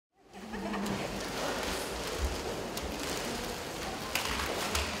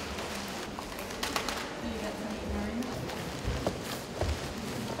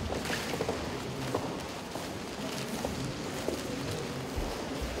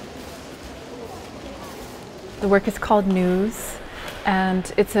The work is called News,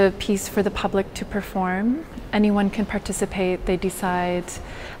 and it's a piece for the public to perform. Anyone can participate. They decide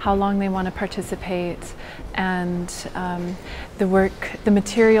how long they want to participate, and the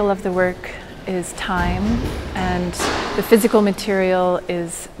material of the work is time, and the physical material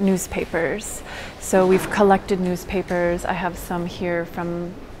is newspapers. So we've collected newspapers. I have some here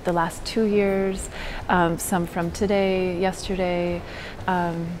from the last 2 years, some from today, yesterday,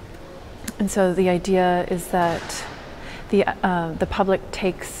 and so the idea is that the public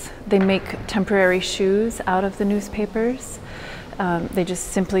they make temporary shoes out of the newspapers. They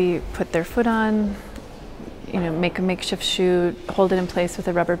just simply put their foot on, make a makeshift shoe, hold it in place with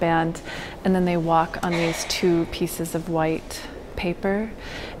a rubber band, and then they walk on these 2 pieces of white paper,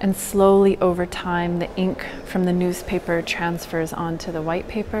 and slowly over time the ink from the newspaper transfers onto the white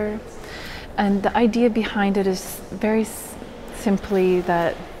paper. And the idea behind it is very simply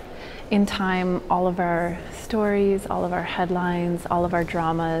that in time all of our stories, all of our headlines, all of our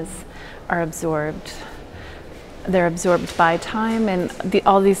dramas are absorbed. They're absorbed by time, and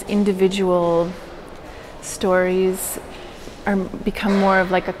all these individual stories become more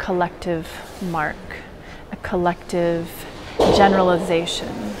of like a collective mark, a collective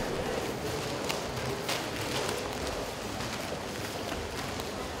generalization.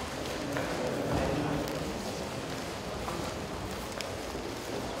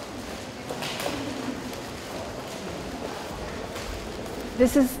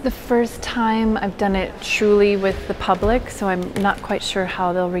 This is the first time I've done it truly with the public, so I'm not quite sure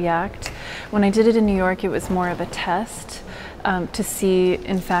how they'll react. When I did it in New York, it was more of a test to see,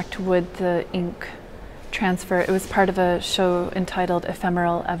 in fact, would the ink transfer. It was part of a show entitled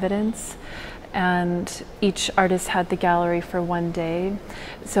Ephemeral Evidence, and each artist had the gallery for 1 day.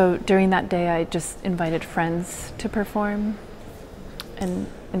 So during that day, I just invited friends to perform and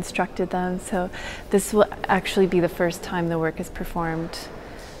instructed them. So this will actually be the first time the work is performed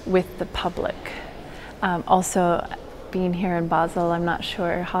with the public. Also, being here in Basel, I'm not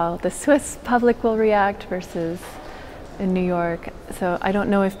sure how the Swiss public will react versus in New York. So I don't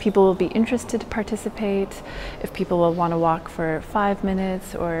know if people will be interested to participate, if people will want to walk for 5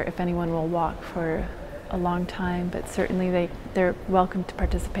 minutes, or if anyone will walk for a long time, but certainly they're welcome to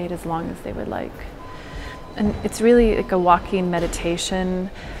participate as long as they would like. And it's really like a walking meditation.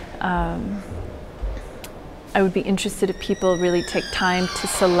 I would be interested if people really take time to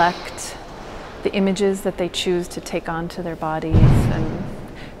select the images that they choose to take onto their bodies and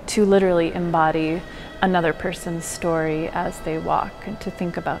to literally embody another person's story as they walk, and to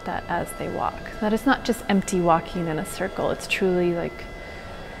think about that as they walk. That it's not just empty walking in a circle, it's truly like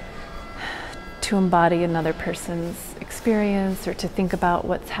to embody another person's experience, or to think about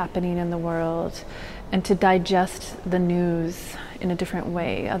what's happening in the world, and to digest the news in a different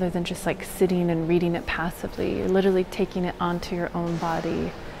way, other than just like sitting and reading it passively. You're literally taking it onto your own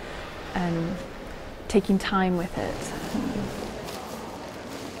body and taking time with it.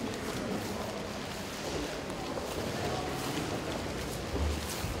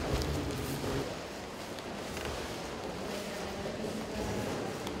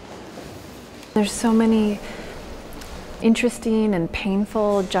 There's so many interesting and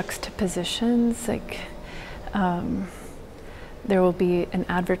painful juxtapositions. Like there will be an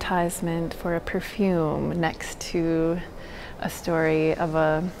advertisement for a perfume next to a story of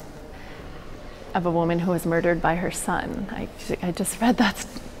a woman who was murdered by her son. I just read that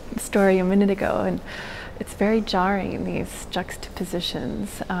story a minute ago, and it's very jarring, these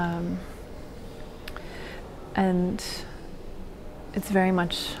juxtapositions. And it's very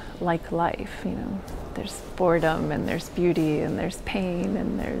much like life, There's boredom, and there's beauty, and there's pain,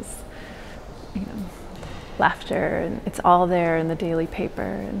 and there's, laughter, and it's all there in the daily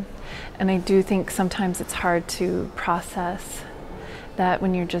paper. And I do think sometimes it's hard to process that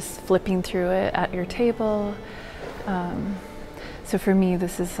when you're just flipping through it at your table. So for me,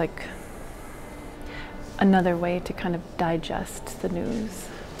 this is like another way to kind of digest the news.